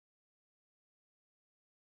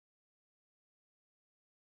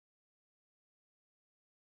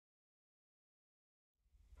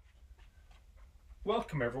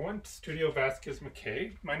Welcome everyone to Studio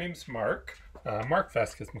Vazquez-Mackay. My name's Mark, Mark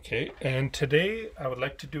Vazquez-Mackay, and today I would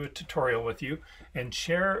like to do a tutorial with you and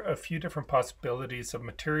share a few different possibilities of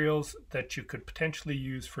materials that you could potentially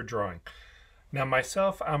use for drawing. Now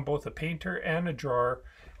myself, I'm both a painter and a drawer,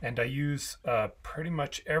 and I use pretty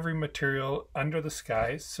much every material under the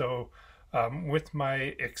sky. So with my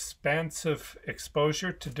expansive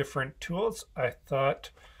exposure to different tools, I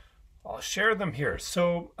thought I'll share them here.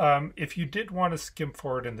 So if you did want to skim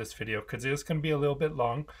forward in this video, because it is going to be a little bit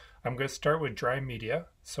long, I'm going to start with dry media.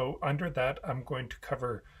 So under that, I'm going to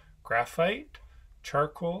cover graphite,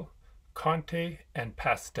 charcoal, Conte, and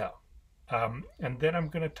pastel. And then I'm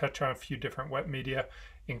going to touch on a few different wet media,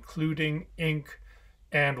 including ink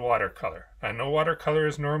and watercolor. I know watercolor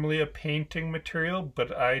is normally a painting material,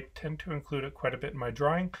 but I tend to include it quite a bit in my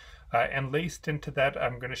drawing. And laced into that,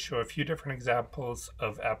 I'm going to show a few different examples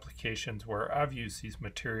of applications where I've used these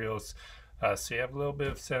materials. So you have a little bit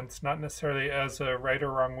of sense, not necessarily as a right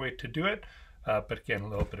or wrong way to do it, but again, a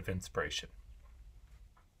little bit of inspiration.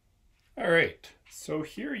 All right, so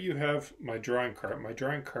here you have my drawing cart. My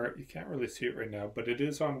drawing cart, you can't really see it right now, but it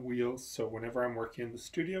is on wheels. So whenever I'm working in the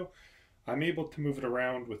studio, I'm able to move it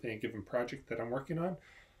around with any given project that I'm working on.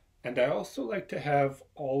 And I also like to have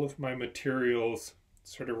all of my materials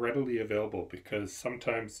sort of readily available, because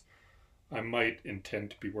sometimes I might intend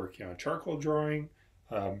to be working on charcoal drawing,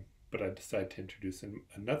 but I decide to introduce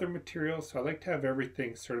another material. So I like to have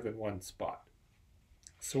everything sort of in one spot.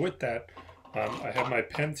 So with that, I have my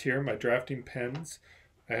pens here, my drafting pens.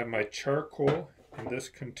 I have my charcoal in this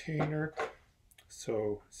container.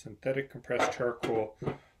 So synthetic compressed charcoal,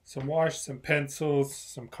 some wash, some pencils,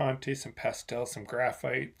 some Conte, some pastel, some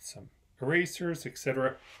graphite, some erasers,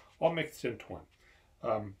 etc., all mixed into one.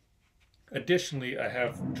 Additionally, I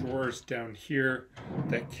have drawers down here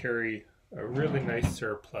that carry a really nice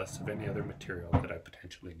surplus of any other material that I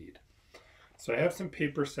potentially need. So I have some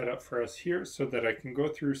paper set up for us here so that I can go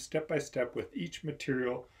through step by step with each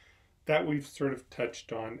material that we've sort of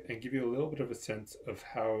touched on and give you a little bit of a sense of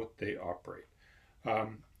how they operate.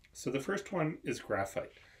 So the first one is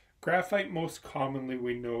graphite. Graphite, most commonly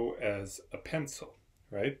we know as a pencil,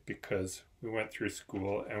 right? Because we went through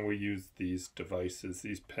school and we used these devices,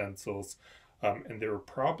 these pencils, and they were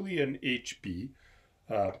probably an HB,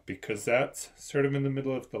 because that's sort of in the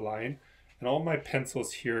middle of the line. And all my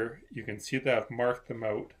pencils here, you can see that I've marked them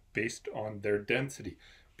out based on their density,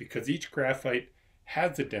 because each graphite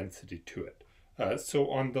has a density to it.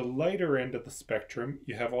 So on the lighter end of the spectrum,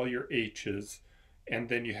 you have all your H's, and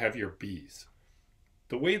then you have your B's.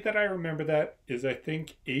 The way that I remember that is I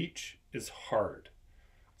think H is hard.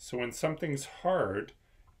 So when something's hard,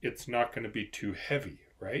 it's not going to be too heavy,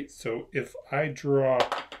 right? So if I draw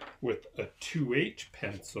with a 2H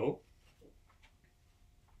pencil,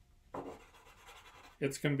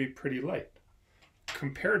 it's going to be pretty light.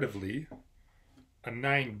 Comparatively, a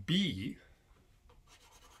 9B,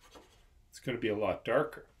 it's going to be a lot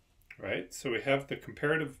darker, right? So we have the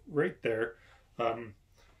comparative right there.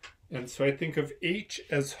 And so I think of H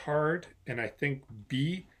as hard, and I think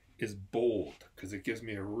B is bold because it gives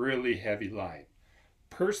me a really heavy line.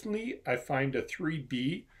 Personally, I find a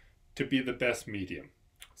 3B to be the best medium.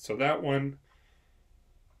 So that one,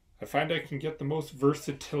 I find I can get the most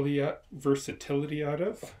versatility out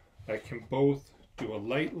of. I can both do a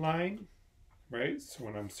light line, right? So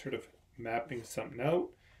when I'm sort of mapping something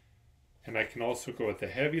out, and I can also go with a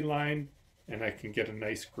heavy line, and I can get a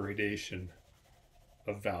nice gradation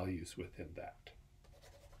of values within that.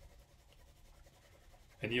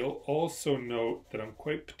 And you'll also note that I'm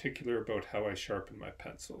quite particular about how I sharpen my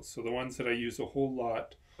pencils. So the ones that I use a whole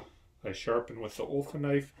lot, I sharpen with the Olfa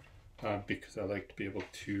knife, because I like to be able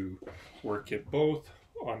to work it both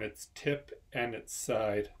on its tip and its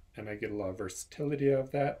side, and I get a lot of versatility out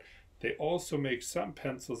of that. They also make some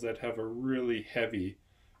pencils that have a really heavy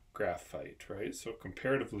graphite, right? So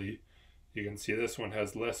comparatively, you can see this one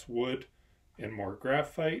has less wood and more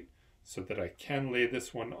graphite, so that I can lay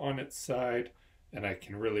this one on its side and I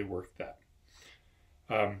can really work that.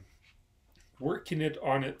 Working it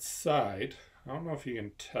on its side, I don't know if you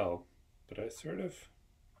can tell, but I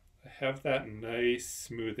have that nice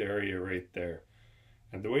smooth area right there.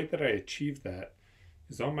 And the way that I achieve that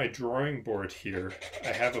is on my drawing board here, I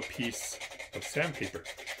have a piece of sandpaper.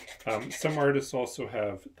 Some artists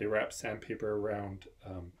also they wrap sandpaper around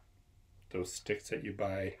those sticks that you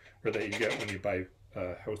buy, or that you get when you buy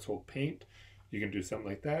household paint. You can do something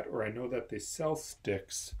like that, or I know that they sell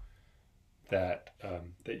sticks that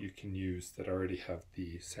that you can use that already have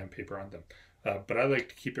the sandpaper on them. But I like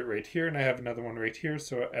to keep it right here, and I have another one right here,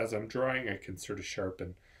 so as I'm drawing I can sort of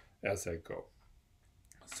sharpen as I go.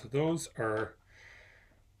 So those are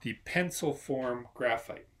the pencil form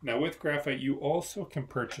graphite. Now with graphite, you also can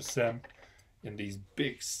purchase them in these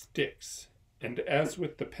big sticks. And as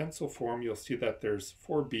with the pencil form, you'll see that there's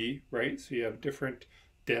 4B, right? So you have different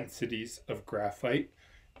densities of graphite.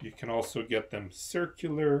 You can also get them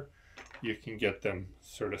circular. You can get them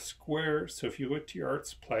sort of square. So if you go to your art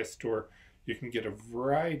supply store, you can get a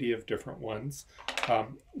variety of different ones.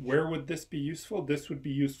 Where would this be useful? This would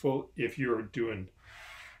be useful if you're doing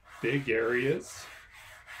big areas,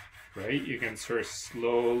 right? You can sort of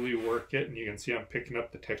slowly work it, and you can see I'm picking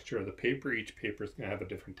up the texture of the paper. Each paper is going to have a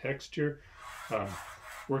different texture.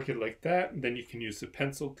 Work it like that, and then you can use the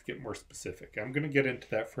pencil to get more specific. I'm going to get into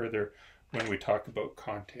that further when we talk about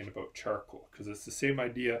content, about charcoal, because it's the same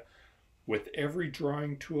idea. With every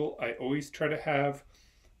drawing tool, I always try to have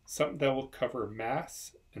something that will cover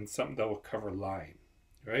mass and something that will cover line,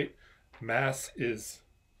 right? Mass is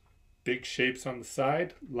big shapes on the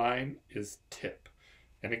side, line is tip.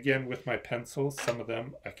 And again, with my pencils, some of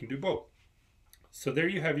them I can do both. So there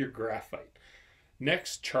you have your graphite.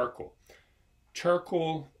 Next, charcoal.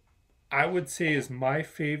 Charcoal, I would say, is my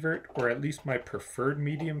favorite, or at least my preferred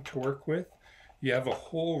medium to work with. You have a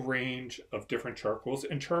whole range of different charcoals,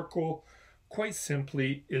 and charcoal, quite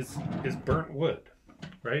simply, is burnt wood,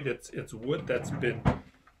 right? It's wood that's been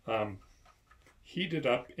heated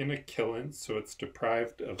up in a kiln, so it's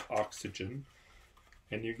deprived of oxygen,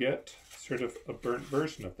 and you get sort of a burnt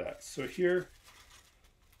version of that. So here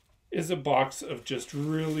is a box of just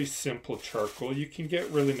really simple charcoal. You can get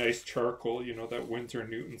really nice charcoal, you know, that Winsor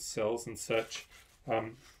Newton sells and such.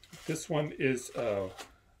 This one is, I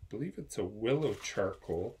believe it's a willow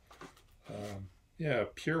charcoal. Yeah,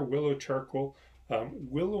 pure willow charcoal.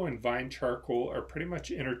 Willow and vine charcoal are pretty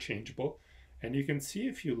much interchangeable. And you can see,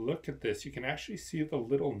 if you look at this, you can actually see the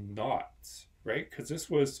little knots, right? Because this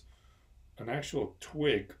was an actual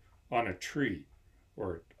twig on a tree,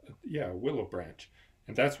 or yeah, a willow branch.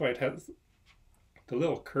 And that's why it has the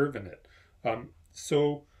little curve in it.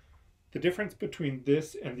 So the difference between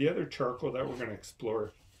this and the other charcoal that we're going to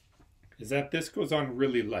explore is that this goes on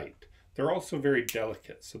really light. They're also very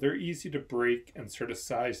delicate, so they're easy to break and sort of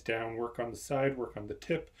size down, work on the side, work on the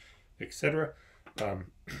tip, etc.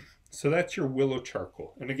 So that's your willow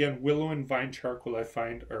charcoal. And again, willow and vine charcoal I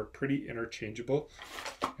find are pretty interchangeable,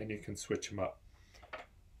 and you can switch them up.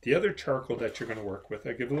 The other charcoal that you're going to work with,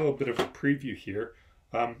 I give a little bit of a preview here.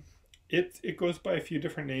 It goes by a few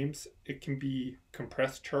different names. It can be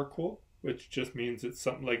compressed charcoal, which just means it's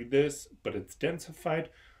something like this, but it's densified,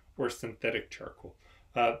 or synthetic charcoal.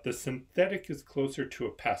 The synthetic is closer to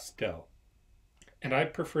a pastel, and I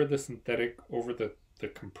prefer the synthetic over the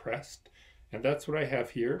compressed, and that's what I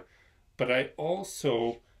have here. But I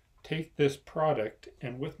also take this product,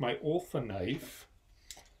 and with my Olfa knife,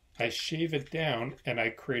 I shave it down and I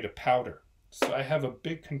create a powder. So I have a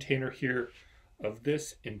big container here of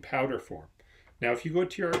this in powder form. Now, if you go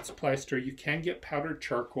to your art supply store, you can get powdered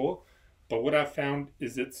charcoal, but what I found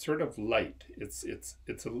is it's sort of light. It's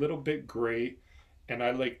a little bit gray, and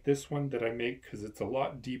I like this one that I make because it's a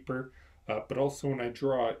lot deeper, but also when I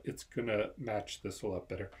draw it, it's gonna match this a lot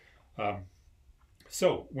better.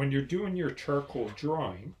 So when you're doing your charcoal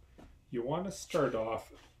drawing, you want to start off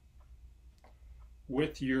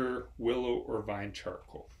with your willow or vine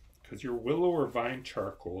charcoal, because your willow or vine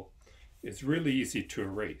charcoal is really easy to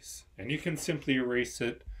erase, and you can simply erase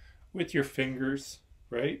it with your fingers,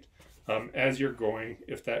 right? As you're going,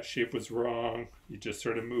 if that shape was wrong, you just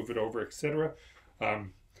sort of move it over, etc.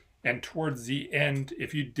 And towards the end,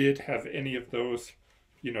 if you did have any of those,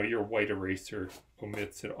 you know, your white eraser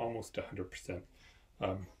omits it almost 100%.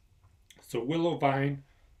 So willow, vine,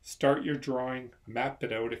 start your drawing, map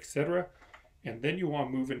it out, etc. And then you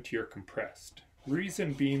want to move into your compressed.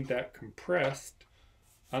 Reason being that compressed,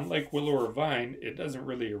 unlike willow or vine, it doesn't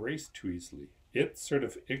really erase too easily.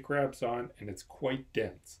 It grabs on, and it's quite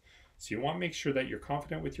dense. So you want to make sure that you're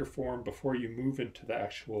confident with your form before you move into the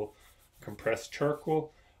actual compressed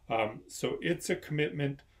charcoal. So it's a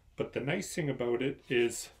commitment, but the nice thing about it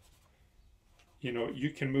is, you know, you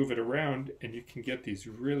can move it around and you can get these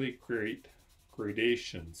really great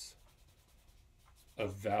gradations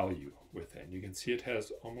of value with it. And you can see it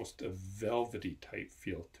has almost a velvety type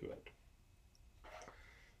feel to it.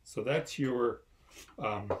 So that's your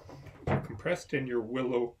compressed and your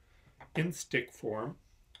willow in stick form.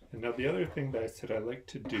 And now the other thing that I said I like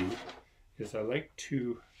to do is I like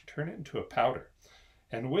to turn it into a powder.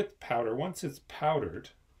 And with powder, once it's powdered,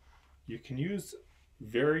 you can use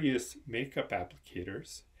various makeup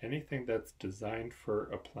applicators, anything that's designed for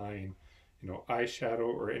applying, you know,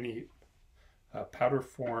 eyeshadow or any powder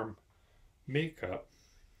form makeup.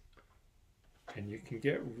 And you can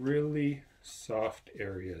get really soft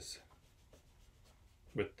areas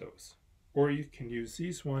with those. Or you can use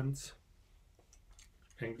these ones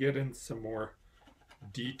and get in some more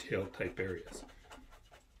detail type areas.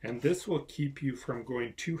 And this will keep you from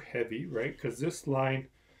going too heavy, right? Because this line,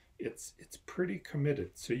 it's pretty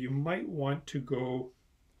committed. So you might want to go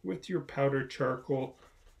with your powder charcoal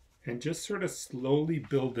and just sort of slowly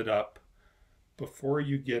build it up before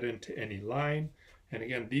you get into any line. And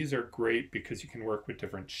again, these are great because you can work with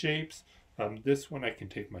different shapes. This one I can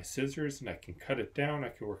take my scissors and I can cut it down. I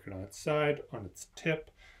can work it on its side, on its tip.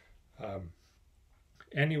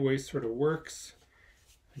 Anyway, sort of works.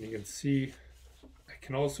 And you can see I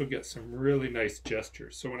can also get some really nice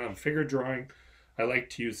gestures. So when I'm figure drawing, I like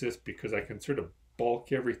to use this because I can sort of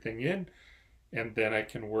bulk everything in, and then I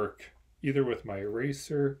can work either with my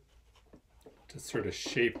eraser to sort of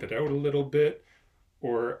shape it out a little bit,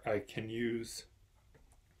 or I can use,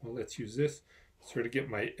 well, let's use this, sort of get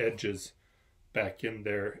my edges back in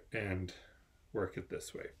there and work it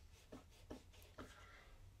this way.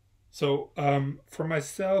 So for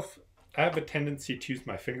myself, I have a tendency to use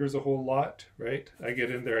my fingers a whole lot, right? I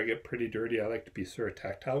get in there, I get pretty dirty. I like to be sort of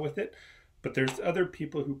tactile with it. But there's other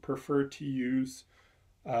people who prefer to use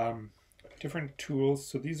different tools.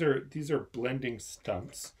 So these are blending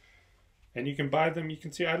stumps. And you can buy them. You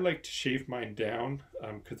can see I like to shave mine down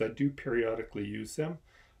because I do periodically use them.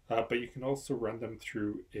 But you can also run them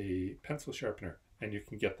through a pencil sharpener and you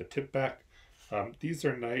can get the tip back. These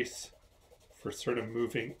are nice for sort of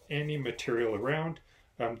moving any material around.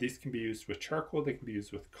 These can be used with charcoal, they can be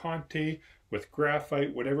used with Conte, with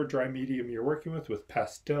graphite, whatever dry medium you're working with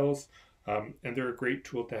pastels. And they're a great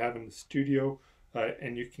tool to have in the studio,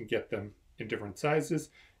 and you can get them in different sizes.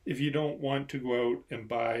 If you don't want to go out and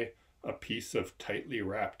buy a piece of tightly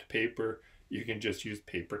wrapped paper, you can just use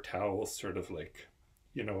paper towels, sort of like,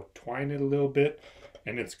 you know, twine it a little bit,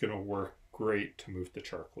 and it's going to work great to move the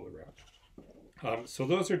charcoal around. So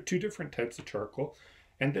those are two different types of charcoal.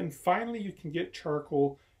 And then finally, you can get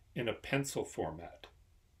charcoal in a pencil format.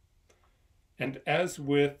 And as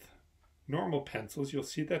with normal pencils, you'll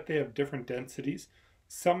see that they have different densities.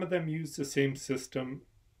 Some of them use the same system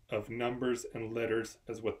of numbers and letters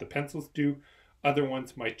as what the pencils do. Other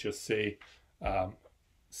ones might just say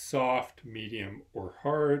soft, medium, or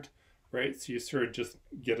hard, right? So you sort of just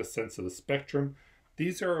get a sense of the spectrum.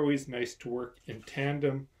 These are always nice to work in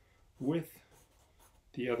tandem with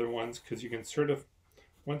the other ones because you can sort of,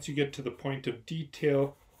 once you get to the point of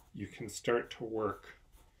detail, you can start to work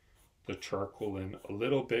the charcoal in a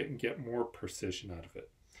little bit and get more precision out of it.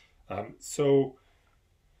 So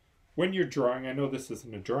when you're drawing, I know this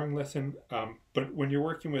isn't a drawing lesson, but when you're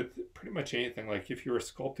working with pretty much anything, like if you were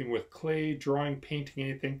sculpting with clay, drawing, painting,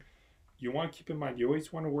 anything, you want to keep in mind, you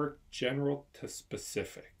always want to work general to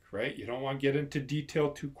specific, right? You don't want to get into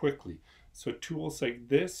detail too quickly. So tools like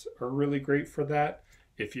this are really great for that.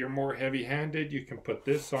 If you're more heavy-handed, you can put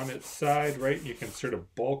this on its side, right? You can sort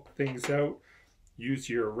of bulk things out. Use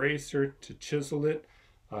your eraser to chisel it.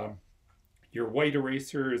 Your white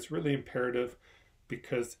eraser is really imperative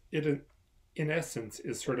because it, in essence,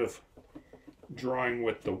 is sort of drawing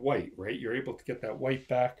with the white, right? You're able to get that white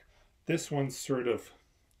back. This one's sort of,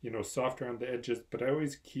 you know, soft around the edges, but I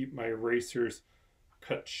always keep my erasers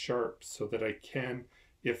cut sharp so that I can,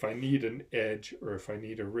 if I need an edge or if I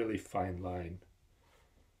need a really fine line,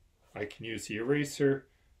 I can use the eraser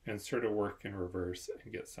and sort of work in reverse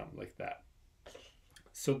and get something like that.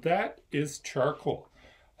 So that is charcoal.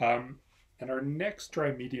 And our next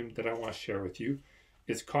dry medium that I want to share with you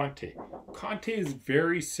is Conte. Conte is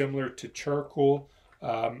very similar to charcoal.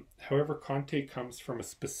 However, Conte comes from a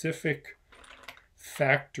specific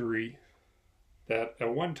factory that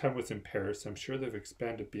at one time was in Paris. I'm sure they've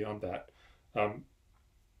expanded beyond that.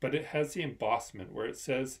 But it has the embossment where it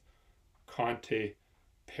says Conte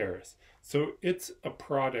Paris. So it's a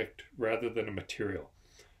product rather than a material.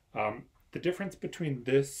 The difference between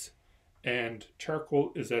this and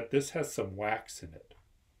charcoal is that this has some wax in it.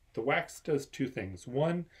 The wax does two things.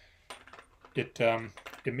 One, it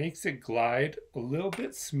makes it glide a little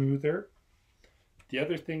bit smoother. The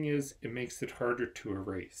other thing is it makes it harder to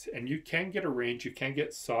erase. And you can get a range. You can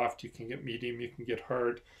get soft, you can get medium, you can get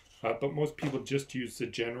hard. But most people just use the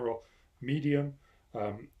general medium.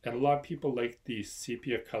 And a lot of people like the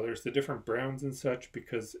sepia colors, the different browns and such,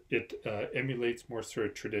 because it emulates more sort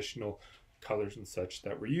of traditional colors and such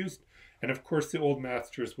that were used. And of course, the old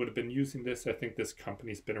masters would have been using this. I think this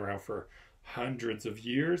company's been around for hundreds of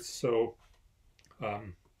years. So,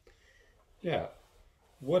 yeah,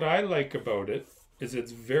 what I like about it is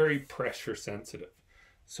it's very pressure sensitive.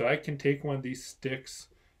 So I can take one of these sticks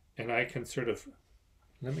and I can sort of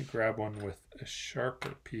Let me grab one with a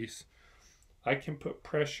sharper piece. I can put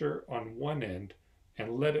pressure on one end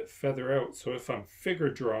and let it feather out. So if I'm figure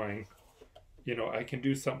drawing, you know, I can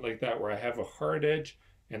do something like that where I have a hard edge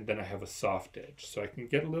and then I have a soft edge. So I can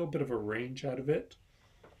get a little bit of a range out of it.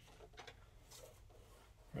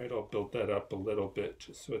 Right, I'll build that up a little bit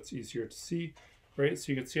just so it's easier to see. Right,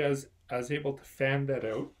 so you can see I was able to fan that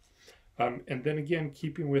out. And then again,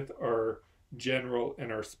 keeping with our general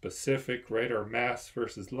and our specific, right, our mass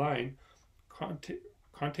versus line,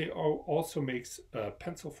 Conte also makes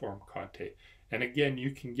pencil form Conte. And again,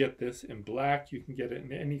 you can get this in black, you can get it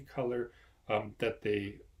in any color that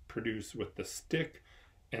they produce with the stick.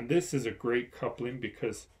 And this is a great coupling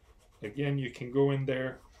because, again, you can go in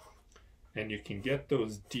there and you can get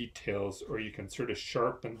those details, or you can sort of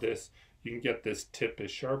sharpen this. You can get this tip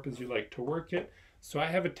as sharp as you like to work it. So I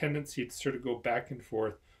have a tendency to sort of go back and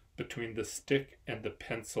forth between the stick and the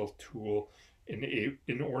pencil tool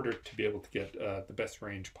in order to be able to get the best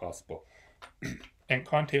range possible. And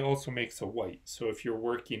Conte also makes a white, so if you're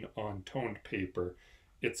working on toned paper,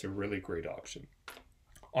 it's a really great option.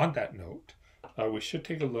 On that note, we should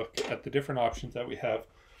take a look at the different options that we have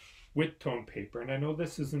with toned paper. And I know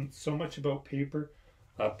this isn't so much about paper,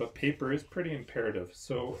 but paper is pretty imperative.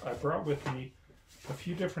 So I brought with me a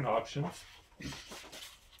few different options.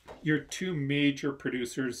 Your two major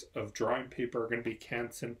producers of drawing paper are going to be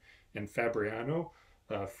Canson and Fabriano,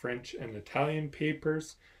 French and Italian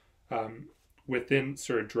papers. Within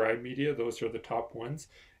sort of dry media, those are the top ones.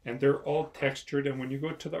 And they're all textured. And when you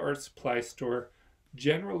go to the art supply store,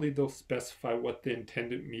 generally they'll specify what the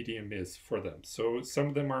intended medium is for them. So some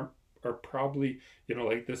of them are probably, you know,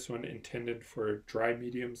 like this one, intended for dry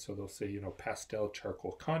medium. So they'll say, you know, pastel,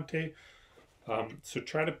 charcoal, Conte. So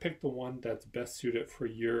try to pick the one that's best suited for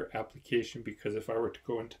your application, because if I were to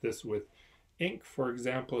go into this with ink, for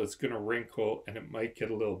example, it's going to wrinkle and it might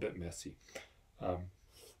get a little bit messy.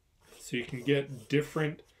 So you can get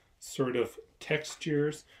different sort of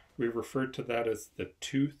textures. We refer to that as the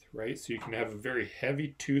tooth, right? So you can have a very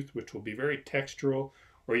heavy tooth, which will be very textural,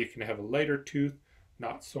 or you can have a lighter tooth,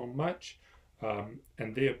 not so much.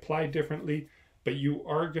 And they apply differently, but you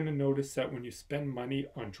are going to notice that when you spend money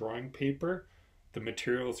on drawing paper, the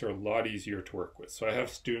materials are a lot easier to work with. So I have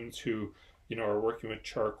students who, you know, are working with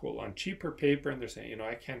charcoal on cheaper paper, and they're saying, you know,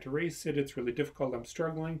 I can't erase it, it's really difficult, I'm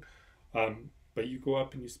struggling. But you go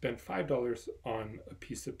up and you spend $5 on a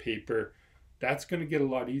piece of paper, that's going to get a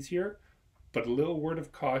lot easier. But a little word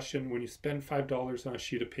of caution, when you spend $5 on a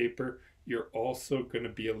sheet of paper, you're also going to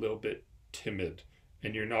be a little bit timid,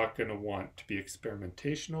 and you're not going to want to be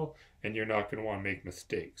experimentational, and you're not going to want to make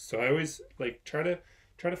mistakes. So I always like try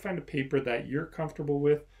to find a paper that you're comfortable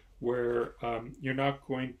with, where you're not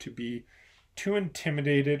going to be too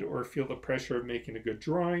intimidated or feel the pressure of making a good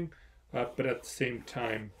drawing, but at the same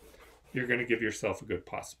time, you're going to give yourself a good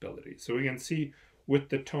possibility. So we can see with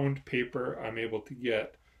the toned paper, I'm able to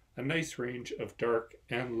get a nice range of dark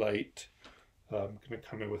and light. I'm going to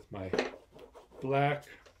come in with my black,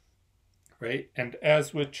 right? And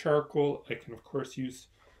as with charcoal, I can of course use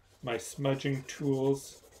my smudging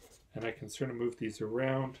tools, and I can sort of move these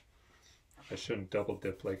around. I shouldn't double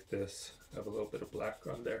dip like this. I have a little bit of black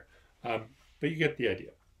on there, but you get the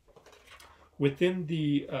idea. Within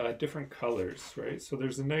the different colors, right? So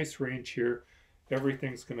there's a nice range here.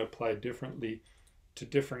 Everything's going to apply differently to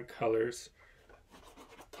different colors.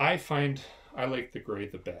 I find I like the gray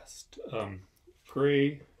the best.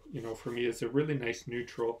 Gray, you know, for me is a really nice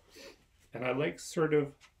neutral, and I like sort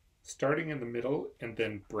of starting in the middle and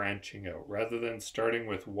then branching out, rather than starting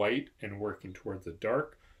with white and working towards the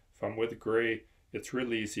dark. If I'm with gray, it's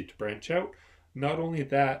really easy to branch out. Not only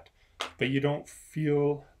that, but you don't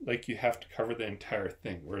feel like you have to cover the entire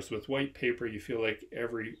thing. Whereas with white paper, you feel like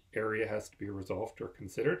every area has to be resolved or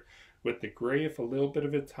considered. With the gray, if a little bit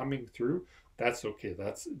of it's humming through, that's okay.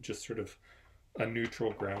 That's just sort of a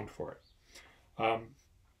neutral ground for it.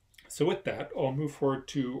 So with that, I'll move forward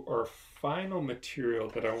to our final material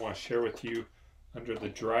that I want to share with you under the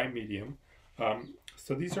dry medium.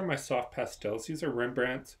 So these are my soft pastels. These are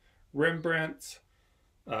Rembrandts. Rembrandts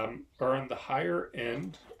are on the higher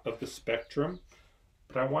end of the spectrum,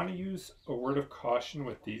 but I want to use a word of caution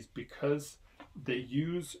with these because they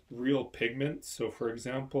use real pigments. So for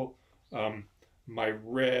example, my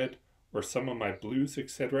red or some of my blues,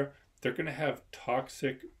 etc., they're going to have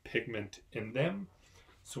toxic pigment in them.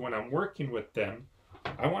 So when I'm working with them,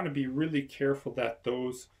 I want to be really careful that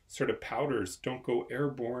those sort of powders don't go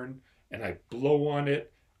airborne and I blow on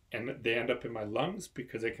it and they end up in my lungs,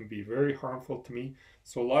 because it can be very harmful to me.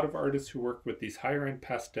 So a lot of artists who work with these higher end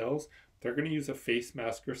pastels, they're going to use a face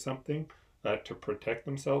mask or something to protect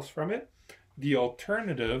themselves from it. The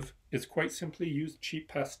alternative is quite simply use cheap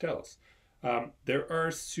pastels. There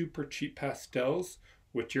are super cheap pastels,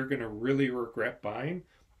 which you're going to really regret buying,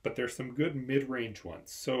 but there's some good mid-range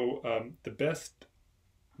ones. So the best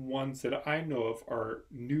ones that I know of are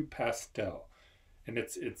New Pastel, and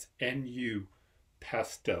it's NU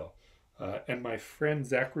Pastel. And my friend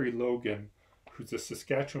Zachary Logan, who's a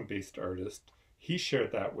Saskatchewan-based artist, he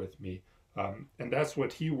shared that with me. And that's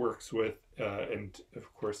what he works with. And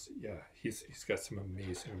of course, yeah, he's got some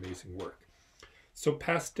amazing work. So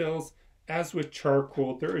pastels, as with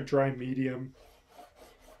charcoal, they're a dry medium.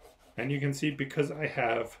 And you can see because I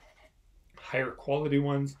have higher quality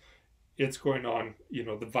ones, it's going on, you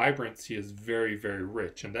know, the vibrancy is very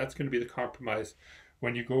rich. And that's going to be the compromise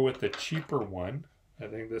when you go with the cheaper one. I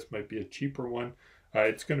think this might be a cheaper one.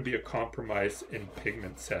 It's going to be a compromise in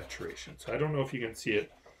pigment saturation. So I don't know if you can see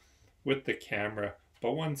it with the camera,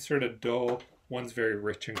 but one's sort of dull, one's very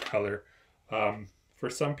rich in color. For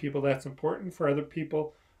some people that's important, for other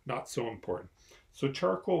people not so important. So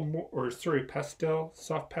charcoal, pastel,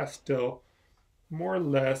 soft pastel, more or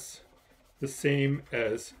less the same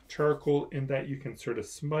as charcoal in that you can sort of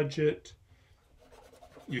smudge it,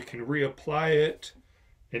 you can reapply it,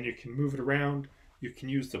 and you can move it around. You can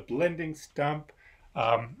use the blending stump.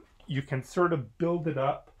 You can sort of build it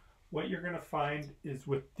up. What you're going to find is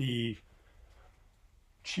with the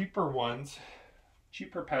cheaper ones,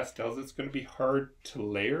 cheaper pastels, it's going to be hard to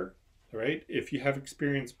layer, right? If you have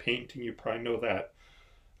experience painting, you probably know that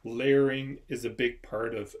layering is a big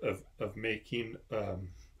part of making,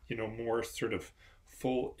 you know, more sort of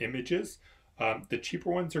full images. The cheaper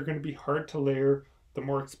ones are going to be hard to layer. The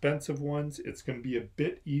more expensive ones, it's going to be a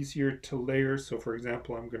bit easier to layer. So for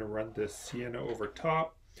example, I'm going to run this sienna over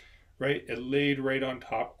top, right? It laid right on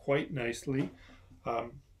top quite nicely.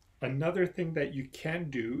 Another thing that you can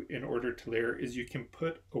do in order to layer is you can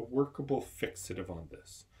put a workable fixative on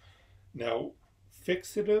this. Now,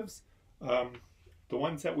 fixatives, the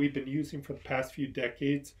ones that we've been using for the past few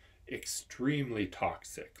decades, extremely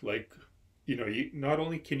toxic. Like, you know, not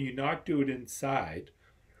only can you not do it inside,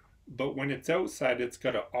 but when it's outside, it's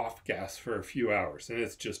got to off gas for a few hours, and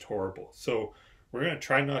it's just horrible. So we're going to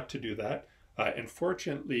try not to do that. And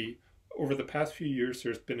fortunately, over the past few years,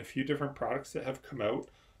 there's been a few different products that have come out.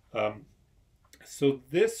 So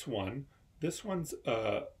this one's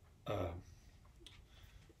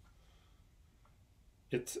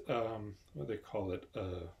it's what do they call it?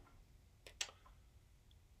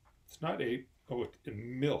 It's not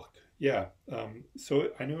milk. Yeah.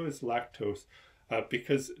 So I know it's lactose.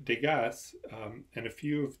 Because Degas and a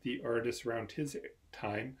few of the artists around his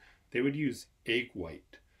time, they would use egg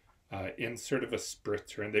white in sort of a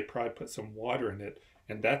spritzer, and they probably put some water in it,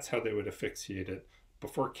 and that's how they would asphyxiate it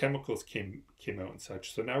before chemicals came out and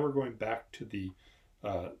such. So now we're going back to the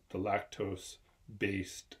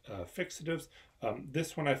lactose-based fixatives.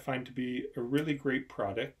 This one I find to be a really great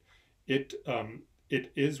product. It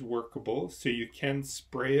is workable, so you can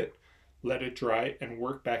spray it, let it dry, and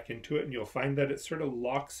work back into it, and you'll find that it sort of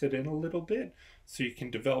locks it in a little bit so you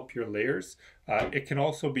can develop your layers. It can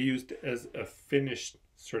also be used as a finished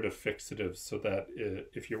sort of fixative, so that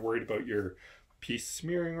if you're worried about your piece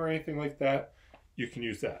smearing or anything like that, you can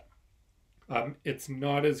use that. It's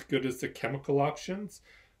not as good as the chemical options,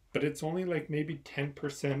 but it's only like maybe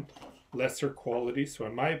 10% lesser quality, so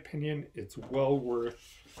in my opinion it's well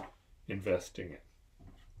worth investing in.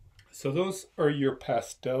 So those are your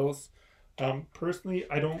pastels. Personally,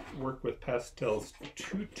 I don't work with pastels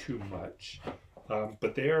too much,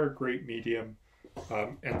 but they are a great medium,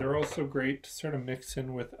 and they're also great to sort of mix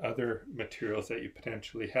in with other materials that you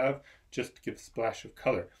potentially have, just to give a splash of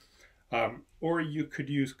color. Or you could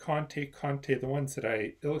use Conte. The ones that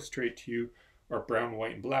I illustrate to you are brown,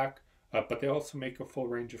 white, and black, but they also make a full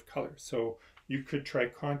range of colors. So you could try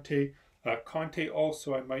Conte. Conte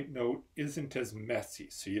also, I might note, isn't as messy,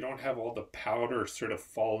 so you don't have all the powder sort of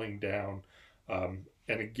falling down, and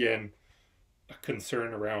again, a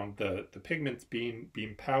concern around the pigments being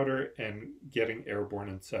powder and getting airborne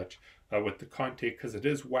and such. With the Conte, because it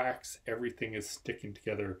is wax, everything is sticking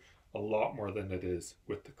together a lot more than it is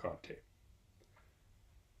with the Conte.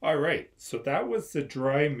 All right, so that was the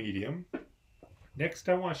dry medium. Next,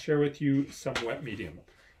 I want to share with you some wet medium.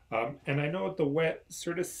 And I know the wet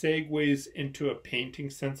sort of segues into a painting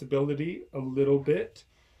sensibility a little bit.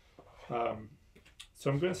 So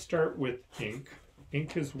I'm going to start with ink.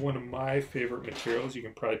 Ink is one of my favorite materials. You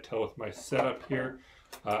can probably tell with my setup here.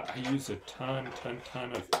 I use a ton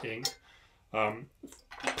of ink.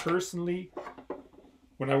 Personally,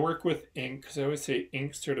 when I work with ink, because I always say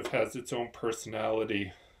ink sort of has its own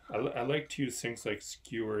personality, I like to use things like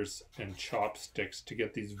skewers and chopsticks to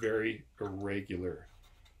get these very irregular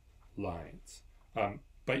lines.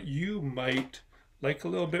 But you might like a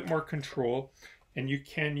little bit more control, and you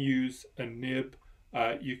can use a nib.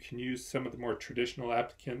 You can use some of the more traditional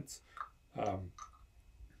applicants,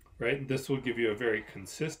 right? And this will give you a very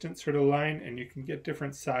consistent sort of line, and you can get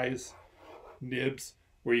different size nibs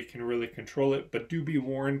where you can really control it. But do be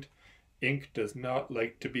warned, ink does not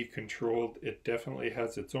like to be controlled. It definitely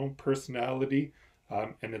has its own personality,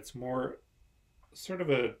 and it's more sort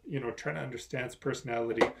of a, trying to understand its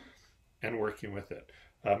personality and working with it.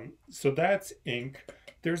 So that's ink.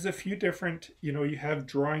 There's a few different, you have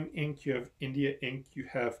drawing ink, you have India ink, you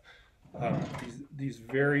have these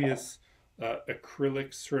various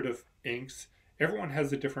acrylic sort of inks. Everyone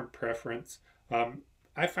has a different preference.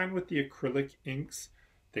 I find with the acrylic inks,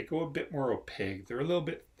 they go a bit more opaque. They're a little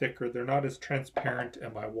bit thicker. They're not as transparent,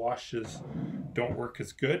 and my washes don't work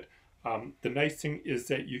as good. The nice thing is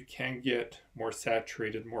that you can get more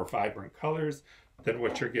saturated, more vibrant colors than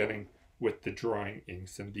what you're getting with the drawing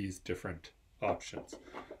inks and these different options.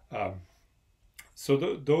 So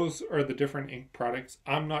those are the different ink products.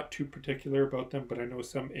 I'm not too particular about them, but I know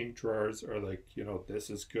some ink drawers are like, this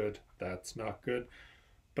is good, that's not good.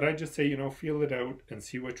 But I just say, feel it out and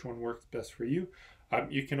see which one works best for you.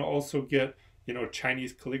 You can also get,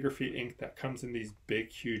 Chinese calligraphy ink that comes in these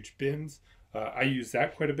big, huge bins. I use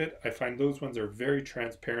that quite a bit. I find those ones are very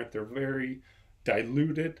transparent. They're very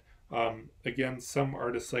diluted. Again, some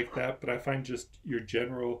artists like that, but I find just your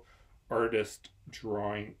general artist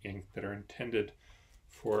drawing ink that are intended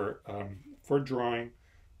for drawing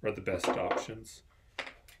are the best options.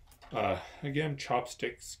 Again,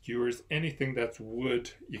 chopsticks, skewers, anything that's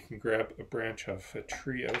wood. You can grab a branch of a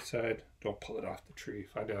tree outside. Don't pull it off the tree,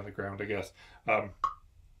 find it on the ground, I guess.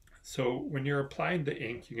 So when you're applying the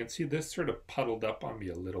ink, you can see this sort of puddled up on me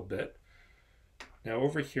a little bit. Now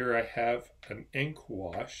over here I have an ink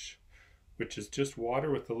wash, which is just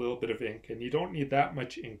water with a little bit of ink, and you don't need that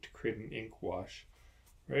much ink to create an ink wash,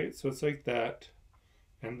 right? So it's like that.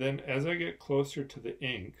 And then as I get closer to the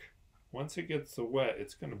ink, once it gets so wet,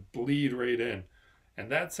 it's going to bleed right in.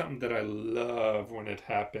 And that's something that I love when it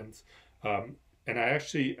happens. And I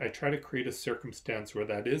try to create a circumstance where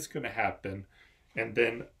that is going to happen, and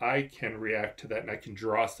then I can react to that and I can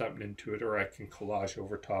draw something into it, or I can collage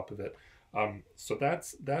over top of it. So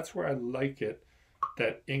that's where I like it,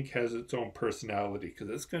 that ink has its own personality,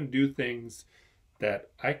 because it's going to do things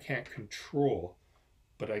that I can't control,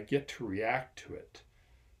 but I get to react to it.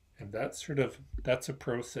 And that's a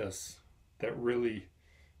process that really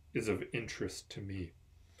is of interest to me.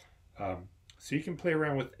 So you can play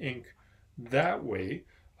around with ink that way.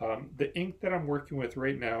 The ink that I'm working with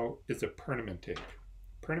right now is a permanent ink.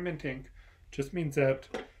 Permanent ink just means that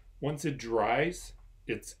once it dries,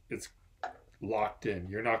 it's locked in.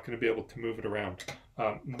 You're not going to be able to move it around.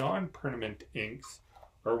 Non-permanent inks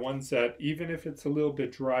are ones that even if it's a little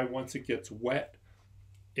bit dry, once it gets wet,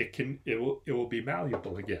 it will be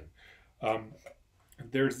malleable again.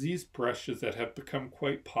 There's these brushes that have become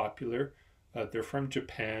quite popular. They're from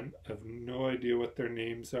Japan. I have no idea what their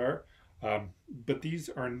names are, but these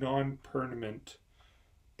are non-permanent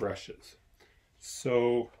brushes.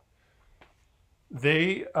 So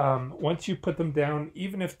they, once you put them down,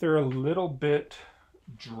 even if they're a little bit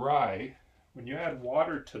dry, when you add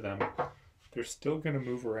water to them, they're still going to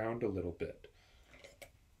move around a little bit.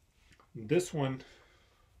 This one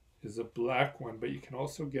is a black one, but you can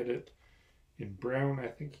also get it in brown. I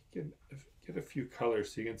think you can get a few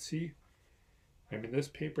colors. So you can see, this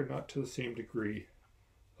paper not to the same degree,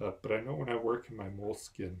 but I know when I work in my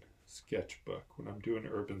moleskin sketchbook, when I'm doing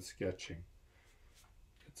urban sketching,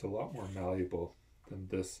 it's a lot more malleable than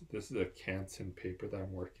this. This is a Canson paper that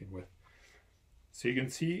I'm working with. So you can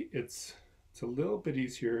see it's a little bit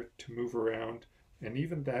easier to move around, and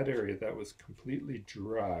even that area that was completely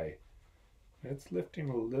dry, it's lifting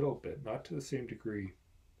a little bit, not to the same degree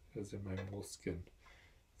as in my moleskin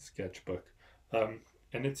sketchbook.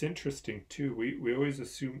 And it's interesting too, we always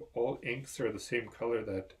assume all inks are the same color,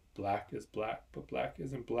 that black is black, but black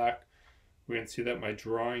isn't black. We can see that my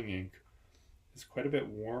drawing ink is quite a bit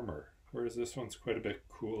warmer, whereas this one's quite a bit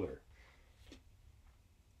cooler.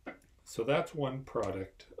 So that's one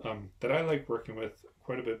product that I like working with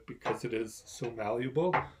quite a bit because it is so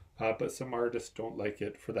malleable, but some artists don't like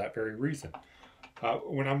it for that very reason.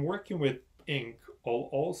 When I'm working with ink, I'll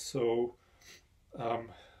also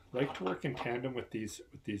like to work in tandem with these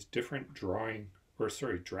different drafting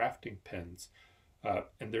pens.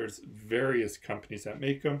 And there's various companies that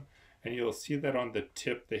make them, and you'll see that on the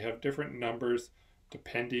tip they have different numbers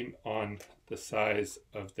depending on the size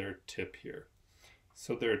of their tip here.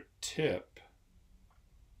 so their tip,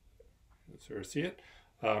 sort of see it?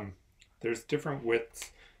 There's different widths.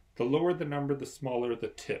 The lower the number, the smaller the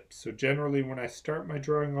tip. So generally when I start my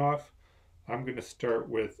drawing off, I'm going to start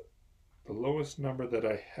with the lowest number that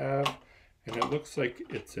I have, and it looks like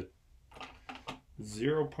it's a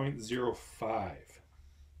 0.05.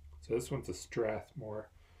 So this one's a Strathmore.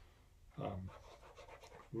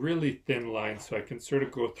 Really thin line, so I can sort of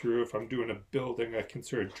go through, if I'm doing a building, I can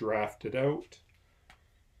sort of draft it out.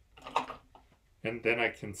 And then I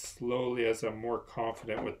can slowly, as I'm more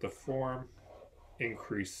confident with the form,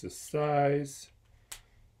 increase the size.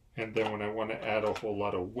 And then when I want to add a whole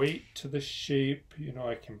lot of weight to the shape, you know,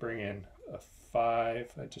 I can bring in a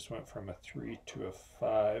 5. I just went from a 3 to a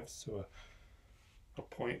 5, so a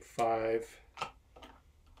 0.5.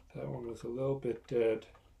 That one was a little bit dead.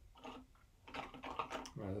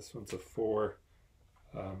 This one's a 4.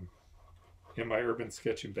 In my urban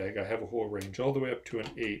sketching bag, I have a whole range all the way up to an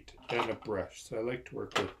 8 and a brush. So I like to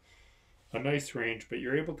work with a nice range, but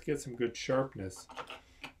you're able to get some good sharpness.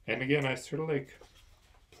 And again, I sort of like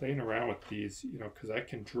playing around with these, you know, because I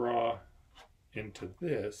can draw into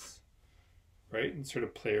this, right, and sort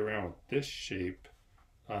of play around with this shape.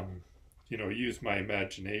 You know, use my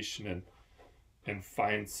imagination and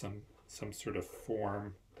find some sort of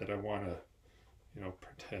form that I want to, you know,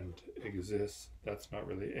 pretend exists. That's not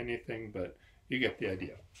really anything, but you get the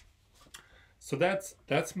idea. So that's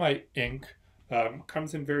my ink.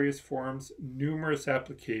 Comes in various forms, numerous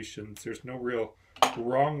applications. There's no real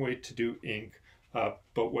wrong way to do ink,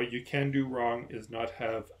 but what you can do wrong is not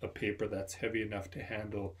have a paper that's heavy enough to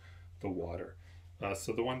handle the water.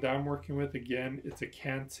 So the one that I'm working with, again, it's a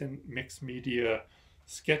Canson mixed media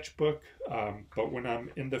sketchbook, but when I'm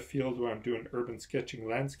in the field where I'm doing urban sketching,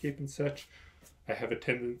 landscape and such, I have a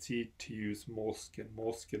tendency to use moleskin.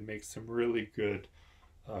 Moleskin makes some really good,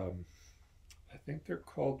 I think they're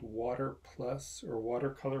called Water Plus or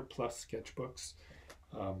Watercolor Plus sketchbooks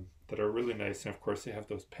that are really nice. And of course they have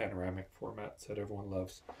those panoramic formats that everyone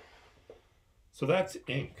loves. So that's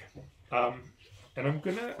ink. And I'm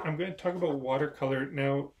gonna talk about watercolor.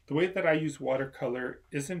 Now, the way that I use watercolor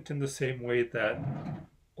isn't in the same way that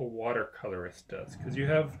a watercolorist does, because you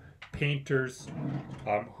have painters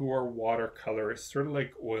who are watercolorists, sort of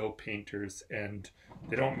like oil painters, and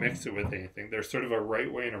they don't mix it with anything. There's sort of a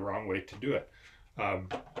right way and a wrong way to do it.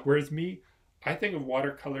 Whereas me, I think of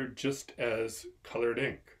watercolor just as colored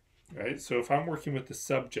ink, right? So if I'm working with the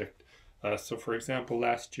subject, so for example,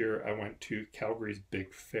 last year I went to Calgary's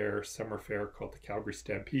big fair, summer fair called the Calgary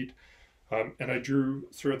Stampede, and I drew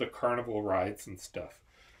sort of the carnival rides and stuff.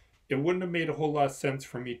 It wouldn't have made a whole lot of sense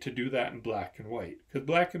for me to do that in black and white, because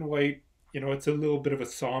black and white, you know, it's a little bit of a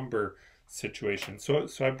somber situation. So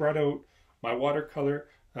I brought out my watercolor,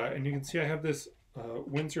 and you can see I have this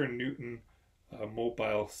Winsor & Newton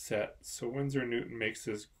mobile set. So Winsor & Newton makes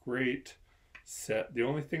this great set. The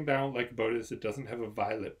only thing that I don't like about it is it doesn't have a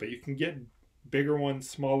violet, but you can get bigger ones,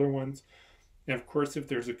 smaller ones. And of course, if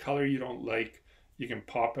there's a color you don't like, you can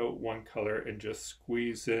pop out one color and just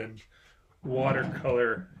squeeze in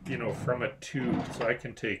watercolor, you know, from a tube. So I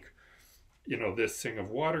can take, you know, this thing of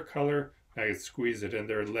watercolor, I can squeeze it in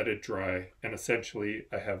there, let it dry, and essentially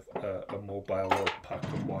I have a mobile little puck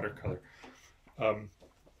of watercolor.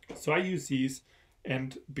 So I use these,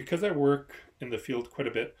 and because I work in the field quite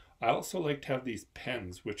a bit, I also like to have these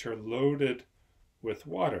pens which are loaded with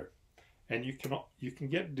water, and you can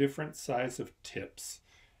get different size of tips,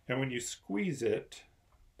 and when you squeeze it,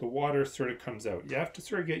 the water sort of comes out. You have to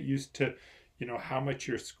sort of get used to, you know, how much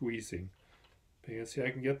you're squeezing. But you can see I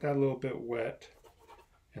can get that a little bit wet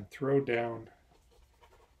and throw down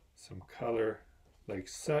some color like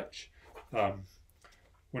such.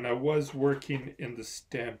 When I was working in the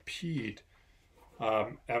Stampede,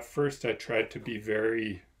 at first I tried to be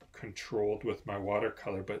very controlled with my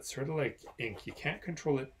watercolor, but it's sort of like ink. You can't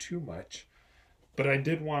control it too much, but I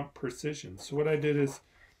did want precision. So what I did is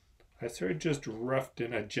I sort of just roughed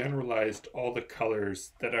in, I generalized all the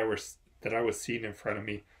colors that I was seeing in front of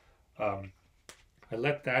me. I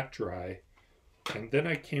let that dry, and then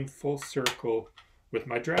I came full circle with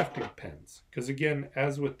my drafting pens, because again,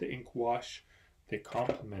 as with the ink wash, they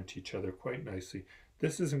complement each other quite nicely.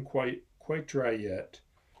 This isn't quite dry yet,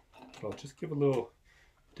 but I'll just give a little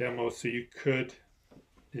demo so you could,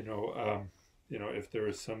 you know, if there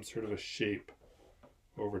was some sort of a shape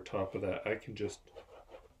over top of that,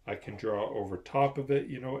 I can draw over top of it,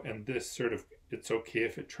 you know, and this sort of, it's okay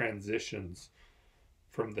if it transitions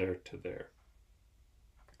from there to there.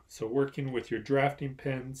 So working with your drafting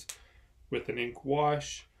pens, with an ink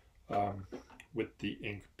wash, with the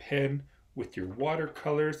ink pen, with your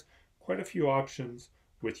watercolors, quite a few options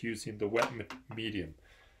with using the wet medium.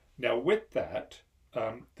 Now with that,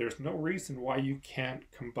 there's no reason why you can't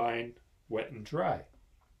combine wet and dry.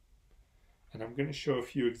 And I'm going to show a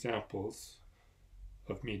few examples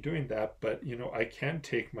of me doing that, but you know, I can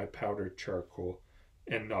take my powdered charcoal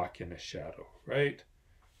and knock in a shadow, right?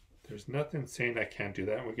 There's nothing saying I can't do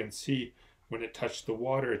that. And we can see when it touched the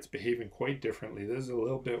water, it's behaving quite differently. This is a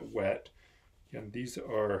little bit wet. And these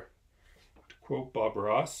are, to quote Bob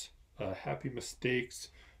Ross, happy mistakes,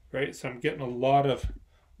 right? So I'm getting a lot of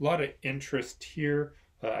interest here.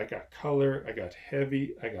 I got color, I got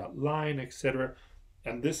heavy, I got line, etc.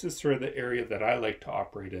 And this is sort of the area that I like to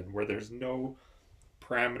operate in, where there's no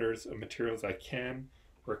parameters of materials I can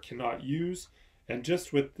or cannot use. And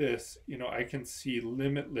just with this, you know, I can see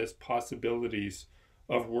limitless possibilities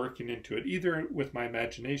of working into it, either with my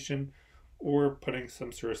imagination or putting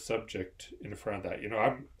some sort of subject in front of that. You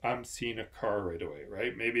know, I'm seeing a car right away,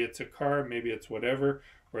 right? Maybe it's a car, maybe it's whatever,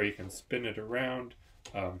 or you can spin it around.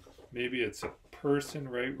 Maybe it's a person,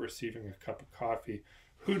 right, receiving a cup of coffee.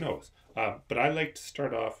 Who knows? But I like to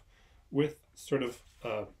start off with sort of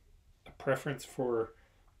a preference for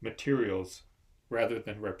materials rather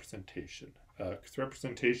than representation. Because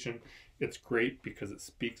representation, it's great because it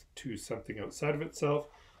speaks to something outside of itself,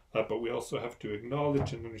 but we also have to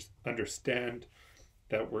acknowledge and understand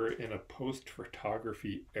that we're in a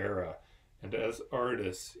post-photography era. And as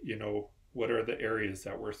artists, you know, what are the areas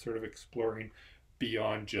that we're sort of exploring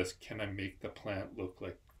beyond just, can I make the plant look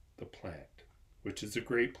like the plant? Which is a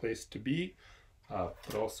great place to be,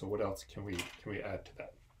 but also what else can we add to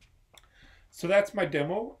that? So that's my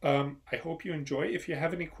demo. I hope you enjoy. If you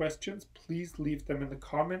have any questions, please leave them in the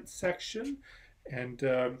comments section,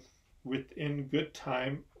 and within good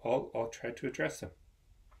time, I'll try to address them.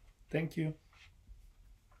 Thank you.